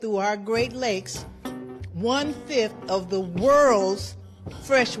through our Great Lakes 1/5 of the world's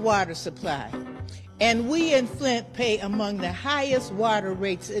fresh water supply. And we in Flint pay among the highest water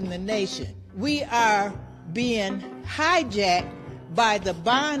rates in the nation. We are being hijacked by the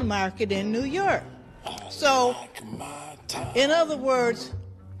bond market in New York. So, in other words,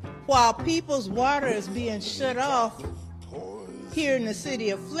 while people's water is being shut off here in the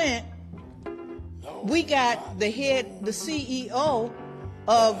city of Flint, we got the CEO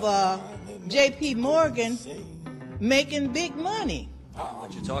of J.P. Morgan making big money.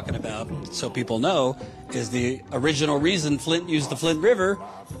 What you're talking about, so people know, is the original reason Flint used the Flint River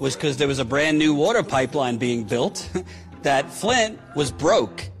was because there was a brand new water pipeline being built that Flint was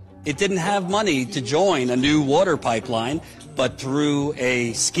broke. It didn't have money to join a new water pipeline, but through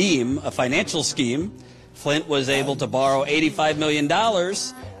a scheme, a financial scheme, Flint was able to borrow $85 million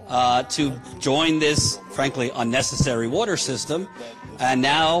to join this, frankly, unnecessary water system. And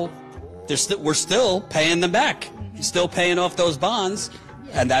now we're still paying them back. You're still paying off those bonds,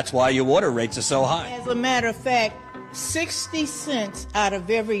 and that's why your water rates are so high. As a matter of fact, 60 cents out of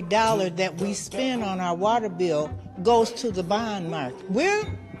every dollar that we spend on our water bill goes to the bond market. We're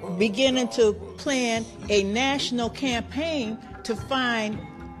beginning to plan a national campaign to find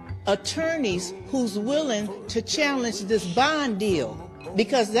attorneys who's willing to challenge this bond deal,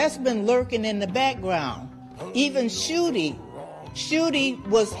 because that's been lurking in the background. Even Schuette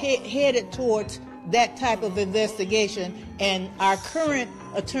was headed towards that type of investigation, and our current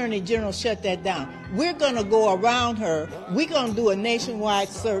Attorney General shut that down. We're going to go around her. We're going to do a nationwide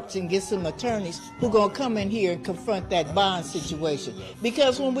search and get some attorneys who are going to come in here and confront that bond situation.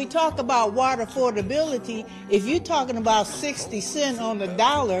 Because when we talk about water affordability, if you're talking about 60 cents on the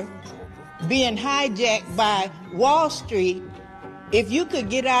dollar being hijacked by Wall Street, if you could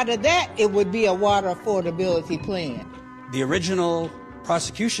get out of that, it would be a water affordability plan. The original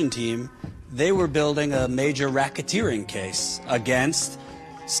prosecution team, they were building a major racketeering case against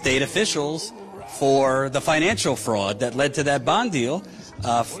state officials for the financial fraud that led to that bond deal.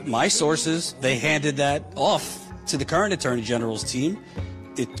 My sources, they handed that off to the current Attorney General's team.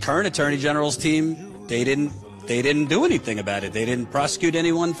 The current Attorney General's team, they didn't do anything about it. They didn't prosecute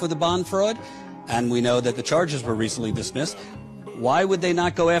anyone for the bond fraud, and we know that the charges were recently dismissed. Why would they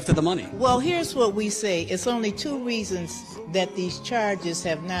not go after the money? Well, here's what we say. It's only two reasons that these charges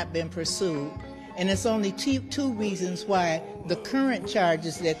have not been pursued. And it's only two reasons why the current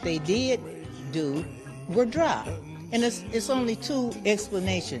charges that they did do were dropped. And it's only two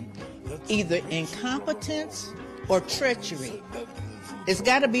explanations. Either incompetence or treachery. It's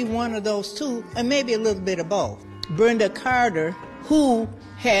got to be one of those two, and maybe a little bit of both. Brenda Carter, who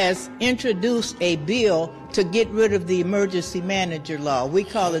has introduced a bill to get rid of the emergency manager law. We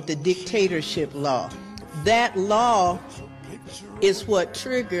call it the dictatorship law. That law is what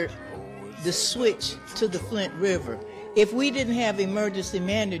triggered the switch to the Flint River. If we didn't have emergency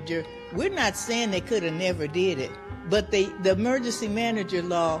manager, we're not saying they could have never did it, but the emergency manager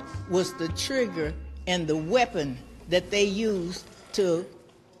law was the trigger and the weapon that they used to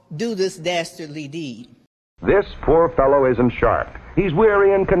do this dastardly deed. This poor fellow isn't sharp. He's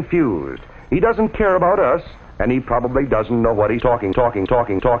weary and confused. He doesn't care about us, and he probably doesn't know what he's talking about.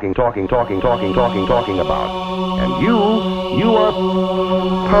 And you are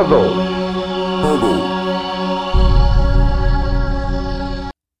puzzled.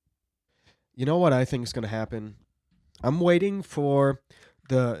 You know what I think is going to happen? I'm waiting for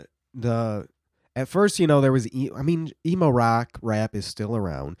the at first, there was emo rock rap is still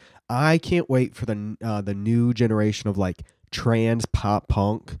around. I can't wait for the new generation of like trans pop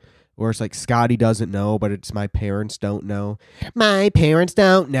punk, where it's like Scotty doesn't know, but it's my parents don't know. My parents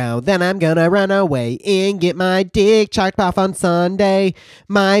don't know, then I'm gonna run away and get my dick chopped off on Sunday.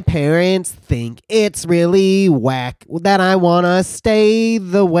 My parents think it's really whack that I wanna stay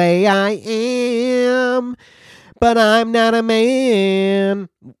the way I am, but I'm not a man.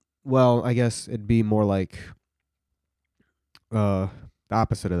 Well, I guess it'd be more like the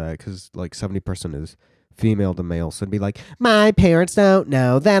opposite of that, because like 70% is female to male. So it'd be like, my parents don't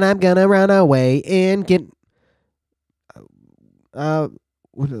know that I'm gonna run away and get there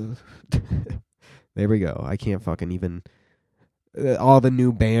we go. I can't fucking even all the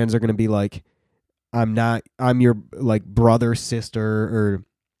new bands are gonna be like, I'm your like brother, sister, or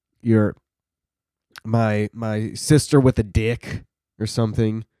your my sister with a dick or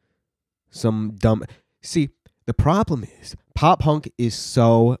something. Some dumb. See, the problem is pop punk is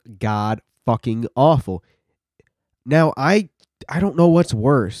so god fucking awful. Now I don't know what's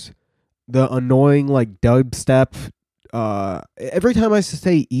worse. The annoying like dubstep. Every time I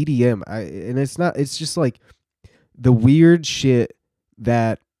say EDM, it's just like the weird shit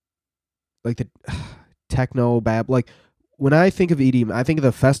that like the techno bab. Like when I think of EDM, I think of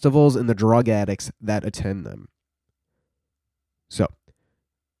the festivals and the drug addicts that attend them. So,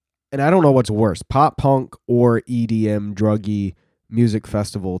 and I don't know what's worse, pop punk or EDM druggy music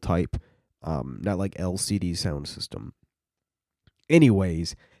festival type, not like LCD sound system.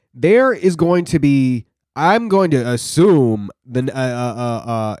 Anyways, there is going to be, I'm going to assume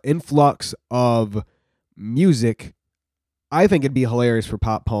the influx of music. I think it'd be hilarious for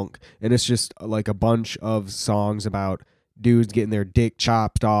pop punk, and it's just like a bunch of songs about dudes getting their dick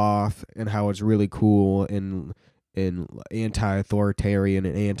chopped off and how it's really cool and anti-authoritarian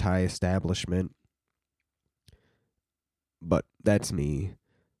and anti-establishment. But that's me.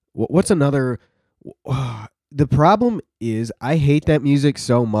 What's another? The problem is I hate that music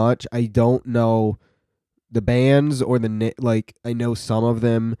so much. I don't know the bands or like I know some of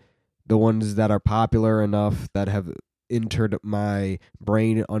them, the ones that are popular enough that have entered my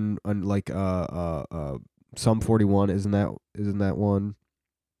brain on like Sum 41 isn't that one?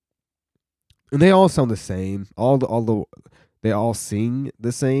 And they all sound the same. They all sing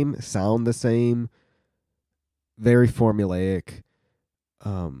the same, sound the same. Very formulaic.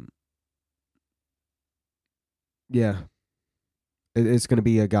 Yeah. It's going to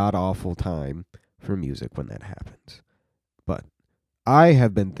be a god-awful time for music when that happens. But I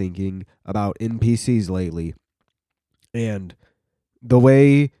have been thinking about NPCs lately, and the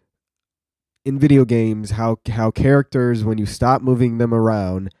way in video games, how characters, when you stop moving them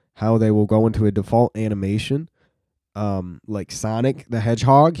around, how they will go into a default animation. Like Sonic the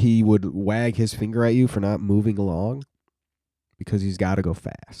Hedgehog, he would wag his finger at you for not moving along because he's got to go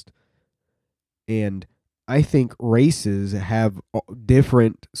fast. And I think races have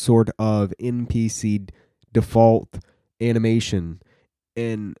different sort of NPC default animation,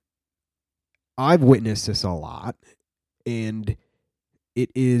 and I've witnessed this a lot. And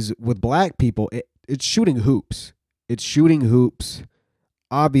it is with black people. It's shooting hoops. It's shooting hoops.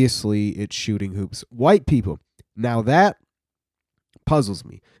 Obviously, it's shooting hoops. White people. Now that puzzles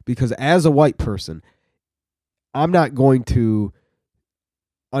me because as a white person, I'm not going to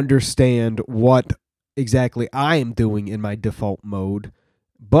understand what exactly I am doing in my default mode,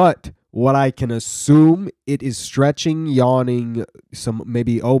 but what I can assume it is stretching, yawning, some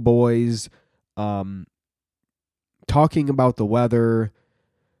maybe oh boys, talking about the weather.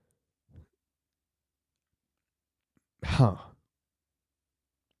 Huh.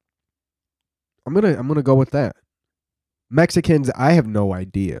 I'm gonna go with that. Mexicans, I have no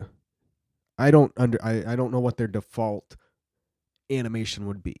idea. I don't know what their default animation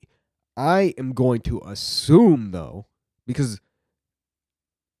would be. I am going to assume though, because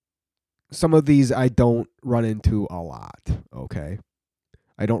some of these I don't run into a lot. Okay,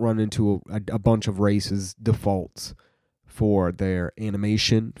 I don't run into a bunch of races defaults for their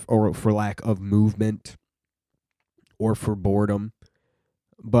animation or for lack of movement or for boredom,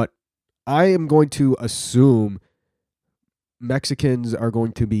 but I am going to assume Mexicans are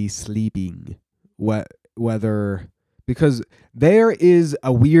going to be sleeping, whether because there is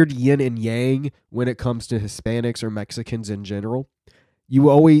a weird yin and yang when it comes to Hispanics or Mexicans in general.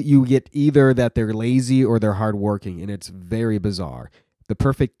 You get either that they're lazy or they're hardworking, and it's very bizarre. The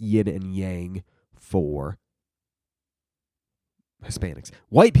perfect yin and yang for Hispanics.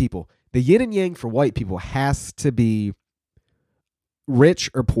 White people, the yin and yang for white people has to be rich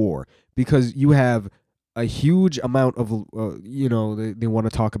or poor, because you have a huge amount of, they want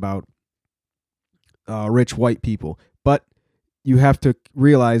to talk about rich white people, but you have to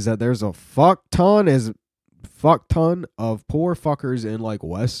realize that there's a fuck ton of poor fuckers in like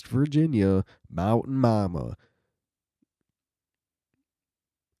West Virginia, Mountain Mama.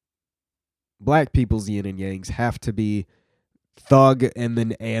 Black people's yin and yangs have to be thug and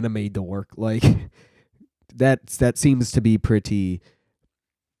then anime dork. Like that seems to be pretty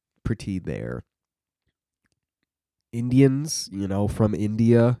there. Indians, from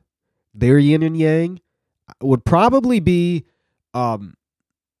India, their yin and yang would probably be like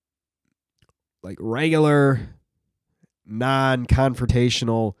regular,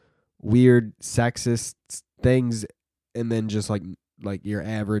 non-confrontational, weird, sexist things, and then just like your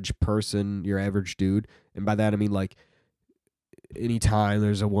average person, your average dude. And by that I mean like anytime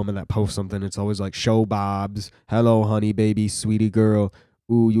there's a woman that posts something, it's always like show bobs, hello honey, baby, sweetie girl,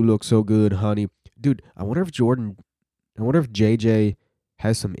 ooh, you look so good, honey. Dude, I wonder if JJ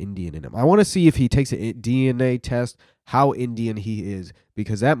has some Indian in him. I want to see if he takes a DNA test, how Indian he is,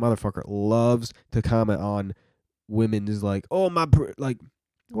 because that motherfucker loves to comment on women. Is like, oh my, like,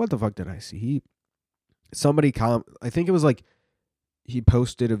 what the fuck did I see? I think it was like he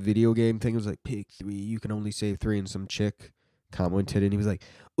posted a video game thing. It was like pick 3, you can only save 3, and some chick commented, and he was like,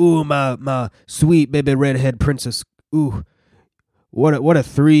 "Ooh, my sweet baby redhead princess. Ooh, what a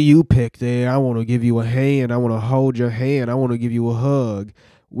three you picked there. I want to give you a hand. I want to hold your hand. I want to give you a hug.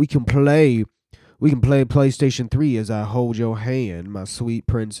 We can play PlayStation 3 as I hold your hand, my sweet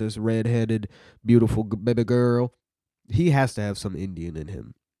princess, redheaded, beautiful baby girl." He has to have some Indian in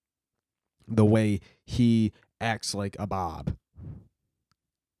him. The way he acts like a Bob.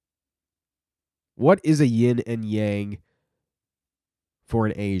 What is a yin and yang for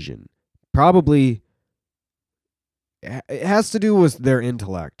an Asian? Probably it has to do with their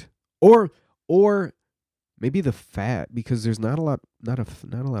intellect, or maybe the fat, because there's not a lot of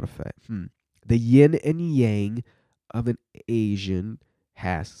fat. The yin and yang of an Asian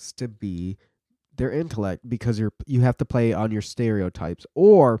has to be their intellect, because you have to play on your stereotypes,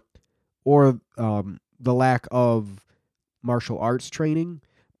 or the lack of martial arts training.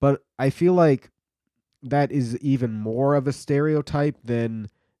 But I feel like that is even more of a stereotype than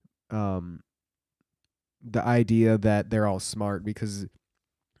the idea that they're all smart, because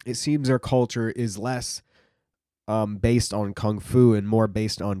it seems their culture is less based on kung fu and more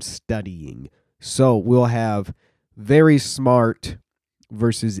based on studying. So we'll have very smart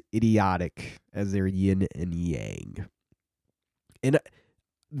versus idiotic as their yin and yang. And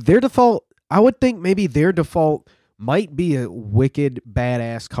their default, I would think maybe their default might be a wicked,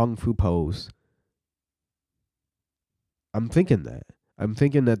 badass kung fu pose. I'm thinking that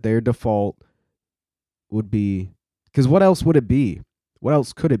their default would be, because what else would it be? What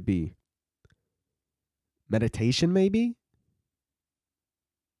else could it be? Meditation, maybe?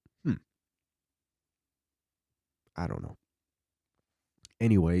 I don't know.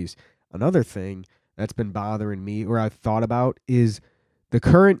 Anyways, another thing that's been bothering me, or I've thought about, is the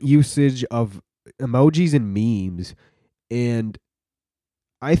current usage of emojis and memes. And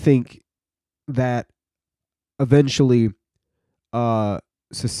I think that eventually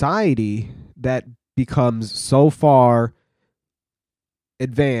society that becomes so far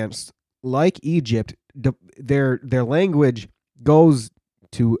advanced, like Egypt, their language goes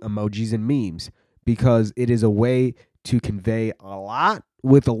to emojis and memes, because it is a way to convey a lot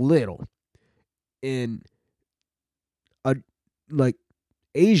with a little. And like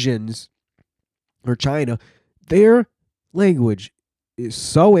Asians or China, their language is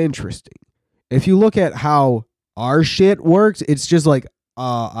so interesting. If you look at how our shit works, it's just like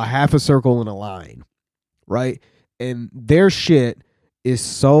a half a circle and a line, right? And their shit is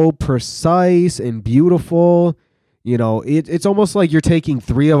so precise and beautiful. You know, it's almost like you're taking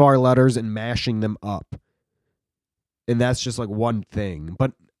 3 of our letters and mashing them up. And that's just like one thing.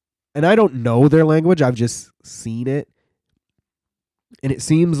 And I don't know their language. I've just seen it. And it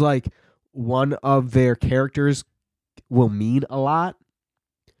seems like one of their characters will mean a lot.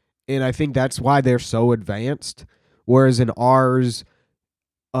 And I think that's why they're so advanced. Whereas in ours,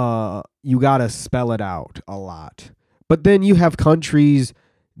 you gotta spell it out a lot. But then you have countries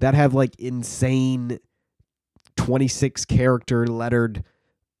that have like insane 26 character lettered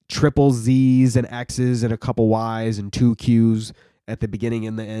triple Z's and X's and a couple Y's and 2 Q's at the beginning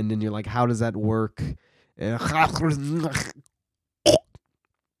and the end. And you're like, how does that work?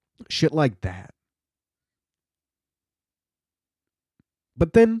 Shit like that.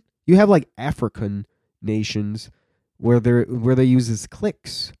 But then you have like African nations where they use as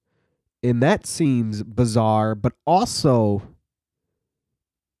clicks. And that seems bizarre, but also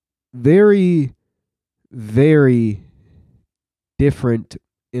very, very different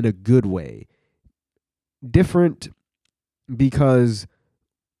in a good way. Different because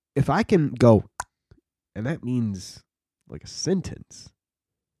if I can go, and that means like a sentence,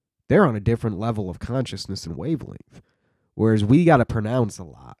 they're on a different level of consciousness and wavelength. Whereas we got to pronounce a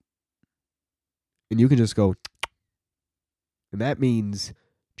lot. And you can just go, and that means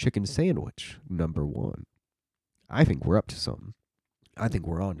chicken sandwich, number 1. I think we're up to something. I think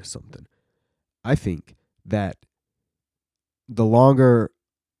we're on to something. I think that the longer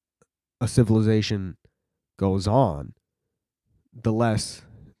a civilization goes on, the less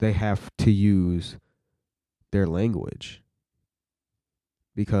they have to use their language.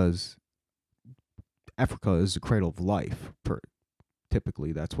 Because Africa is the cradle of life.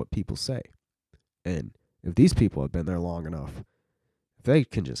 Typically, that's what people say. And if these people have been there long enough, if they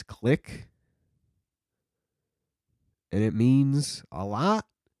can just click, and it means a lot,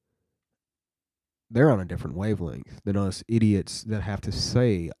 they're on a different wavelength than us idiots that have to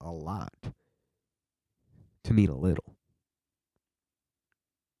say a lot to mean a little.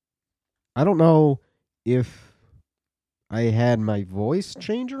 I don't know if I had my voice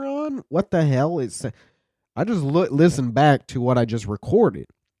changer on. What the hell is... I just listened back to what I just recorded,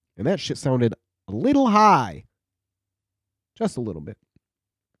 and that shit sounded a little high. Just a little bit.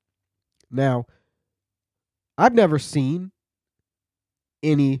 Now, I've never seen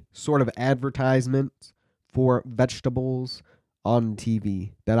any sort of advertisements for vegetables on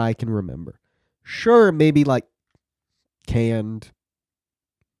TV that I can remember. Sure, maybe like canned.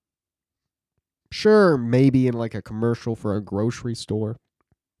 Sure, maybe in like a commercial for a grocery store.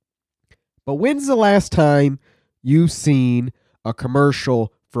 But when's the last time you've seen a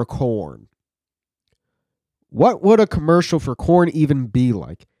commercial for corn? What would a commercial for corn even be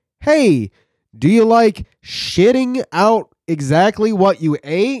like? Hey, do you like shitting out exactly what you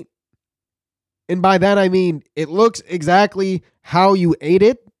ate? And by that I mean it looks exactly how you ate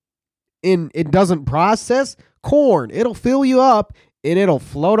it and it doesn't process. Corn, it'll fill you up and it'll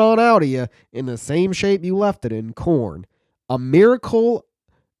float on out of you in the same shape you left it in. Corn. A miracle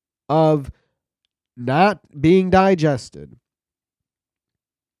of not being digested.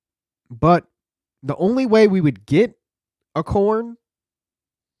 But the only way we would get a corn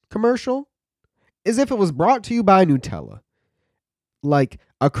commercial is if it was brought to you by Nutella. Like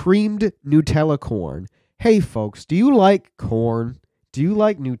a creamed Nutella corn. Hey folks, do you like corn? Do you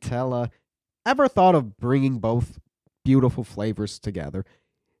like Nutella? Ever thought of bringing both beautiful flavors together?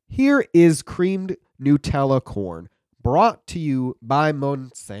 Here is creamed Nutella corn, brought to you by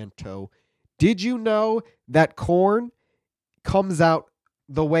Monsanto. Did you know that corn comes out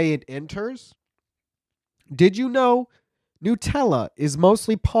the way it enters? Did you know Nutella is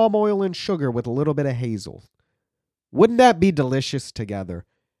mostly palm oil and sugar with a little bit of hazel? Wouldn't that be delicious together?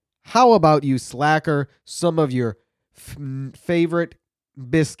 How about you slacker some of your favorite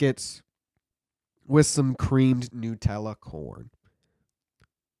biscuits with some creamed Nutella corn?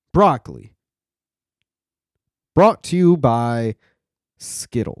 Broccoli. Brought to you by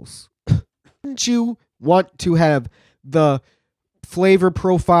Skittles. Wouldn't you want to have the flavor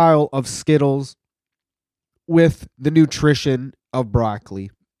profile of Skittles with the nutrition of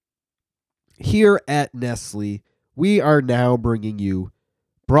broccoli? Here at Nestle, we are now bringing you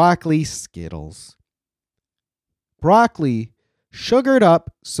broccoli Skittles. Broccoli sugared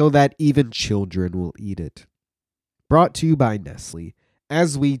up so that even children will eat it. Brought to you by Nestle,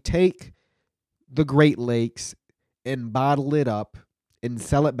 as we take the Great Lakes and bottle it up and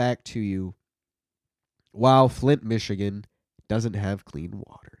sell it back to you while Flint, Michigan doesn't have clean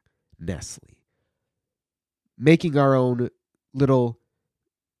water. Nestle. Making our own little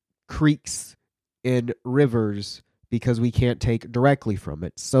creeks and rivers because we can't take directly from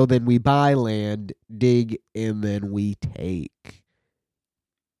it. So then we buy land, dig, and then we take.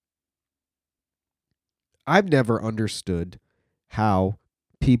 I've never understood how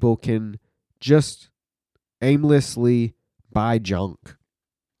people can just aimlessly buy junk.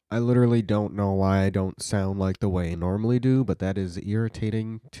 I literally don't know why I don't sound like the way I normally do, but that is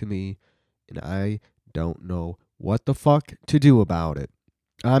irritating to me, and I don't know what the fuck to do about it.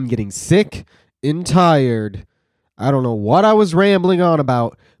 I'm getting sick and tired. I don't know what I was rambling on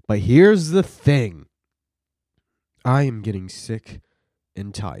about, but here's the thing. I am getting sick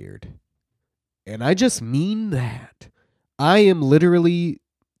and tired. And I just mean that. I am literally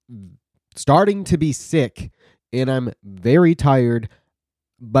starting to be sick, and I'm very tired,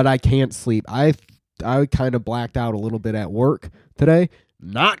 but I can't sleep. I kind of blacked out a little bit at work today.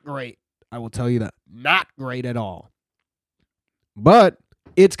 Not great. I will tell you that. Not great at all. But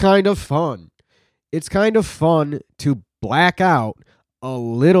it's kind of fun. It's kind of fun to black out a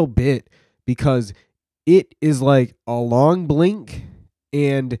little bit because it is like a long blink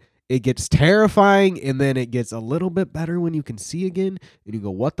and it gets terrifying and then it gets a little bit better when you can see again and you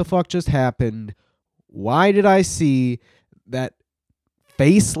go, what the fuck just happened? Why did I see that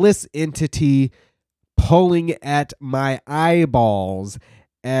faceless entity pulling at my eyeballs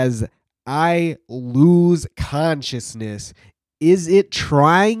as I lose consciousness? Is it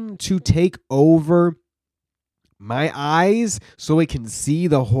trying to take over my eyes so it can see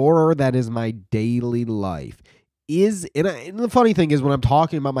the horror that is my daily life? And the funny thing is when I'm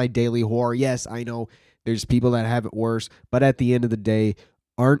talking about my daily horror, yes, I know there's people that have it worse, but at the end of the day,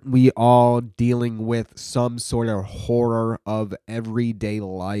 aren't we all dealing with some sort of horror of everyday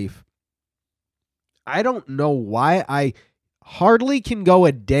life? I don't know why I hardly can go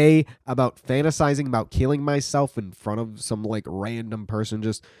a day about fantasizing about killing myself in front of some like random person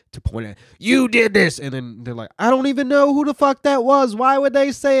just to point at, you did this, and then they're like, I don't even know who the fuck that was. Why would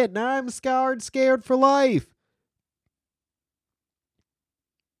they say it? Now I'm scared for life.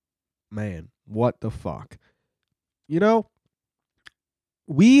 Man, what the fuck? You know,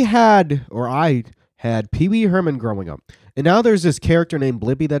 I had Pee Wee Herman growing up. And now there's this character named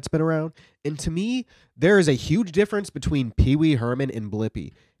Blipi that's been around. And to me, there is a huge difference between Pee Wee Herman and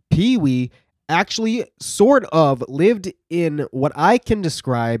Blipi. Pee Wee actually sort of lived in what I can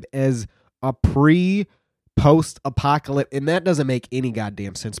describe as a post-apocalyptic, and that doesn't make any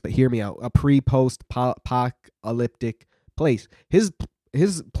goddamn sense, but hear me out, a post-apocalyptic place. His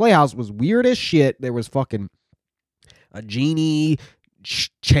playhouse was weird as shit. There was fucking a genie,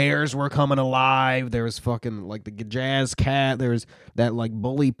 chairs were coming alive, there was fucking like the jazz cat, there was that like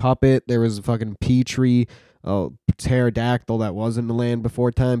bully puppet, there was fucking Petrie, pterodactyl that was in the land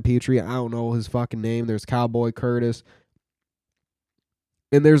before time, Petrie, I don't know his fucking name, there's Cowboy Curtis,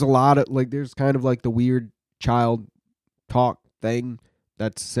 and there's a lot of like, there's kind of like the weird child talk thing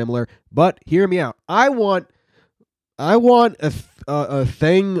that's similar, but hear me out. I want a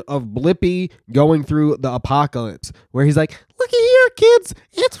thing of Blipi going through the apocalypse where he's like, "Looky here, kids,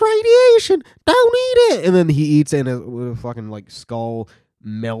 it's radiation. Don't eat it." And then he eats it, and a fucking like skull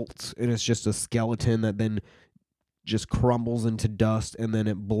melts, and it's just a skeleton that then just crumbles into dust, and then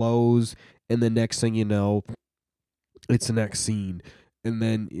it blows, and the next thing you know, it's the next scene. And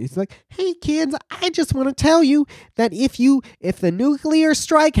then it's like, "Hey kids, I just want to tell you that if the nuclear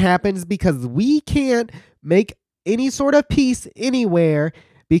strike happens because we can't make any sort of peace anywhere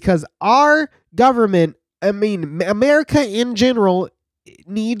because our government, America in general,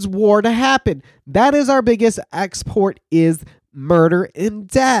 needs war to happen. That is our biggest export, is murder and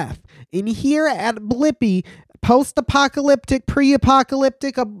death. And here at Blipi, post-apocalyptic,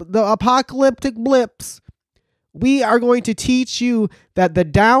 pre-apocalyptic, the apocalyptic blips, we are going to teach you that the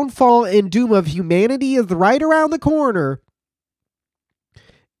downfall and doom of humanity is right around the corner,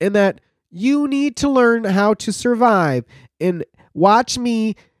 and that you need to learn how to survive. And watch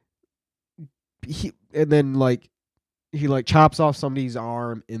me." And then like he like chops off somebody's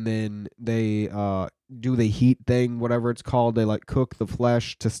arm, and then they do the heat thing, whatever it's called. They like cook the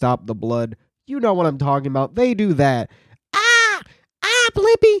flesh to stop the blood. You know what I'm talking about. They do that.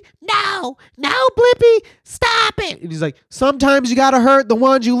 Blipi, no, Blipi, stop it. And he's like, "Sometimes you gotta hurt the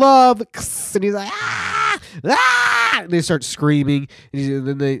ones you love." And he's like, and they start screaming. And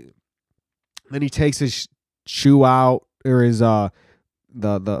then he takes his shoe out, or his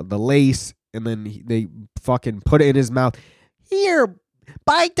the lace, and then they fucking put it in his mouth. "Here,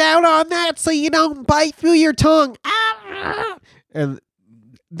 bite down on that so you don't bite through your tongue." And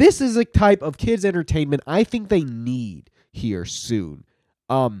this is a type of kids entertainment I think they need here soon.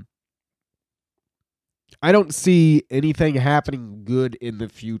 I don't see anything happening good in the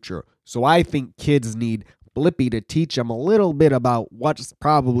future, so I think kids need Blipi to teach them a little bit about what's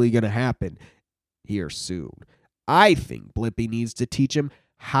probably going to happen here soon. I think Blipi needs to teach him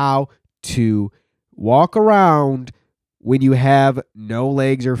how to walk around when you have no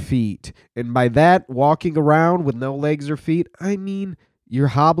legs or feet. And by that, walking around with no legs or feet, I mean you're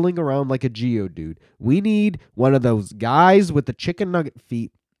hobbling around like a Geodude. We need one of those guys with the chicken nugget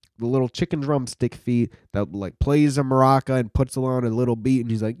feet, the little chicken drumstick feet, that like plays a maraca and puts on a little beat, and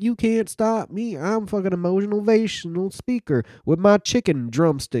he's like, "You can't stop me. I'm fucking motivational speaker with my chicken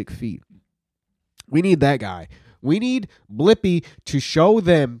drumstick feet." We need that guy. We need Blipi to show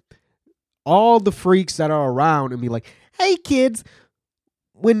them all the freaks that are around and be like, "Hey kids,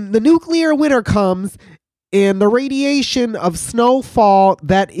 when the nuclear winter comes and the radiation of snowfall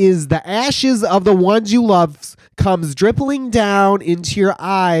that is the ashes of the ones you love comes dribbling down into your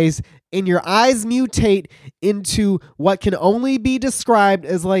eyes, and your eyes mutate into what can only be described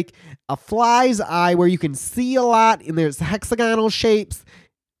as like a fly's eye where you can see a lot and there's hexagonal shapes,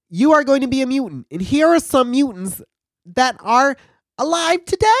 you are going to be a mutant. And here are some mutants that are alive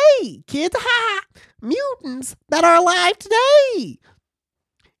today, kids. Ha! Mutants that are alive today.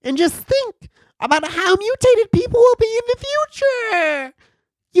 And just think about how mutated people will be in the future.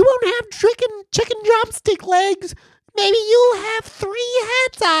 You won't have chicken drumstick legs. Maybe you'll have 3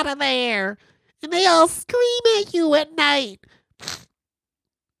 heads out of there, and they all scream at you at night.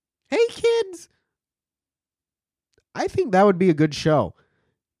 Hey, kids. I think that would be a good show.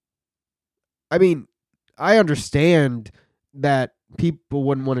 I mean, I understand that people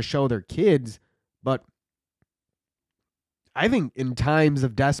wouldn't want to show their kids, but I think in times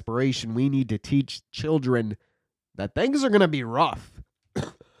of desperation, we need to teach children that things are going to be rough.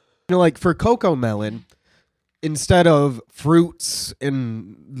 Like for Coco Melon, instead of fruits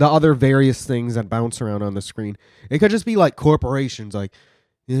and the other various things that bounce around on the screen, it could just be like corporations. Like,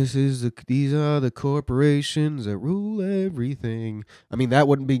 these are the corporations that rule everything. I mean, that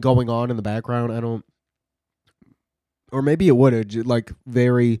wouldn't be going on in the background. Or maybe it would, like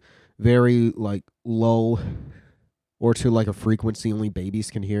very, very like low, or to like a frequency only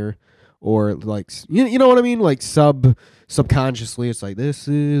babies can hear, or like, you know what I mean? Like subconsciously, it's like, this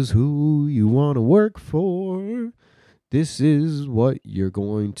is who you want to work for. this is what you're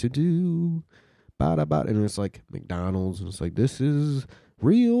going to do. Bada bada. And it's like McDonald's. And it's like, this is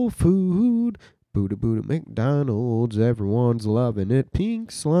real food. Buddha Buddha McDonald's. Everyone's loving it.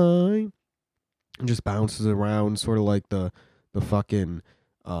 Pink slime. And just bounces around, sort of like the fucking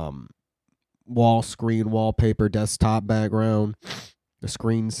wall screen wallpaper desktop background. The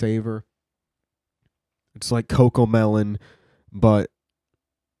screensaver. It's like Coco Melon, but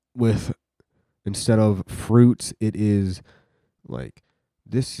with, instead of fruits, it is like,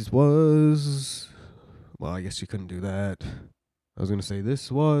 well, I guess you couldn't do that. I was going to say,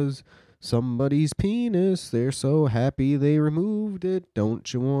 this was somebody's penis. They're so happy they removed it.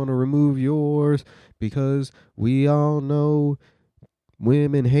 Don't you want to remove yours? Because we all know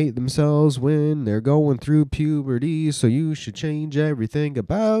women hate themselves when they're going through puberty, so you should change everything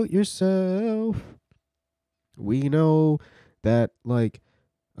about yourself. We know that like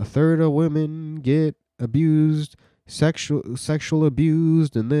a third of women get abused, sexual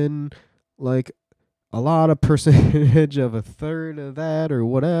abused, and then like a lot of percentage of a third of that or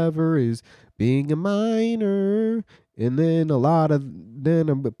whatever is being a minor, and then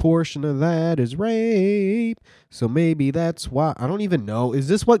a portion of that is rape. So maybe that's why. I don't even know. Is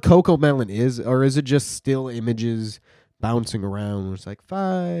this what Coco Melon is, or is it just still images bouncing around? It's like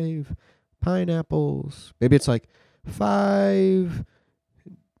 5 pineapples. Maybe it's like 5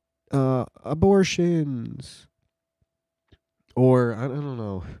 abortions, or I don't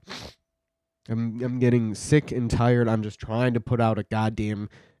know. I'm getting sick and tired. I'm just trying to put out a goddamn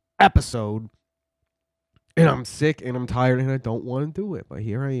episode, and I'm sick and I'm tired and I don't want to do it. But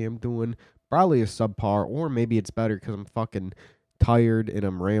here I am doing probably a subpar, or maybe it's better because I'm fucking tired and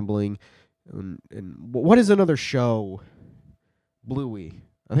I'm rambling. And what is another show? Bluey.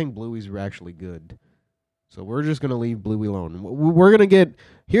 I think Bluey's were actually good. So we're just gonna leave Bluey alone. We're gonna get.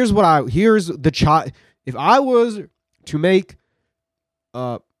 Here's the child. If I was to make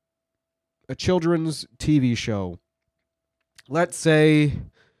a children's TV show, let's say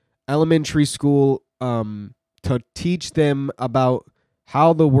elementary school, to teach them about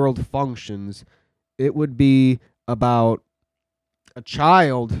how the world functions, it would be about a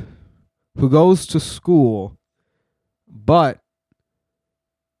child who goes to school, but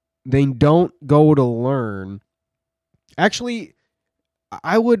they don't go to learn. Actually,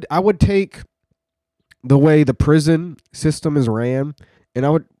 I would take the way the prison system is ran, and I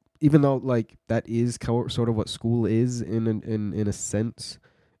would, even though like that is sort of what school is in a sense,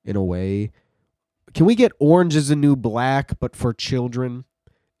 in a way. Can we get Orange is the New Black, but for children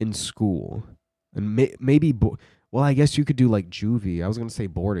in school? And maybe, well, I guess you could do like juvie. I was going to say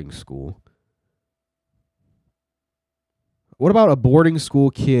boarding school. What about a boarding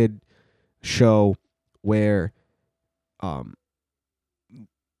school kid show where the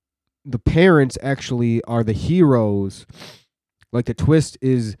parents actually are the heroes? Like the twist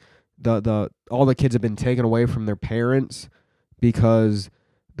is all the kids have been taken away from their parents because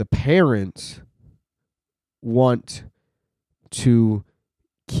the parents want to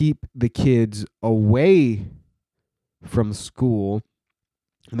keep the kids away from school.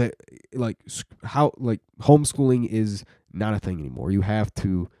 And that, like, how like homeschooling is not a thing anymore. You have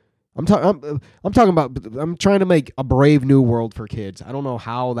to. I'm talking about. I'm trying to make a brave new world for kids. I don't know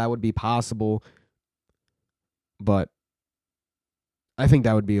how that would be possible, but I think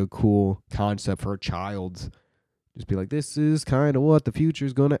that would be a cool concept for a child's. Just be like, this is kind of what the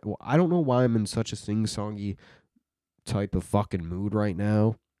future's gonna. Well, I don't know why I'm in such a sing-songy type of fucking mood right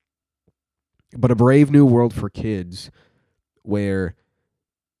now. But a brave new world for kids where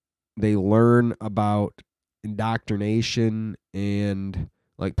they learn about indoctrination and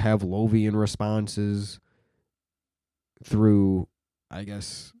like Pavlovian responses through, I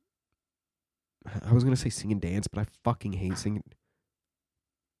guess, I was going to say sing and dance, but I fucking hate singing.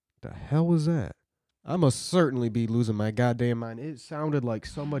 The hell was that? I must certainly be losing my goddamn mind. It sounded like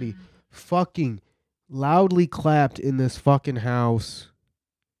somebody fucking loudly clapped in this fucking house,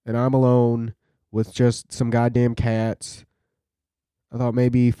 and I'm alone with just some goddamn cats. I thought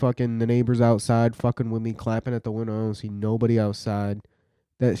maybe fucking the neighbors outside fucking with me, clapping at the window. I don't see nobody outside.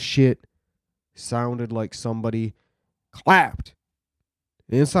 That shit sounded like somebody clapped.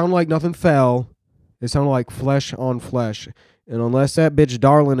 It didn't sound like nothing fell. It sounded like flesh on flesh. And unless that bitch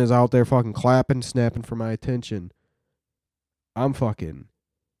Darlin is out there fucking clapping, snapping for my attention, I'm fucking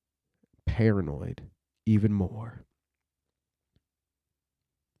paranoid even more.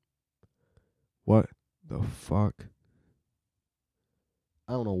 What the fuck?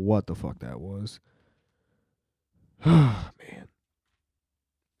 I don't know what the fuck that was. Man.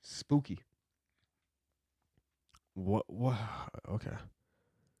 Spooky. What? Okay.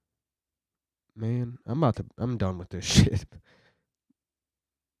 Man, I'm done with this shit.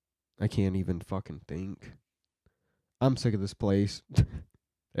 I can't even fucking think. I'm sick of this place.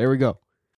 There we go.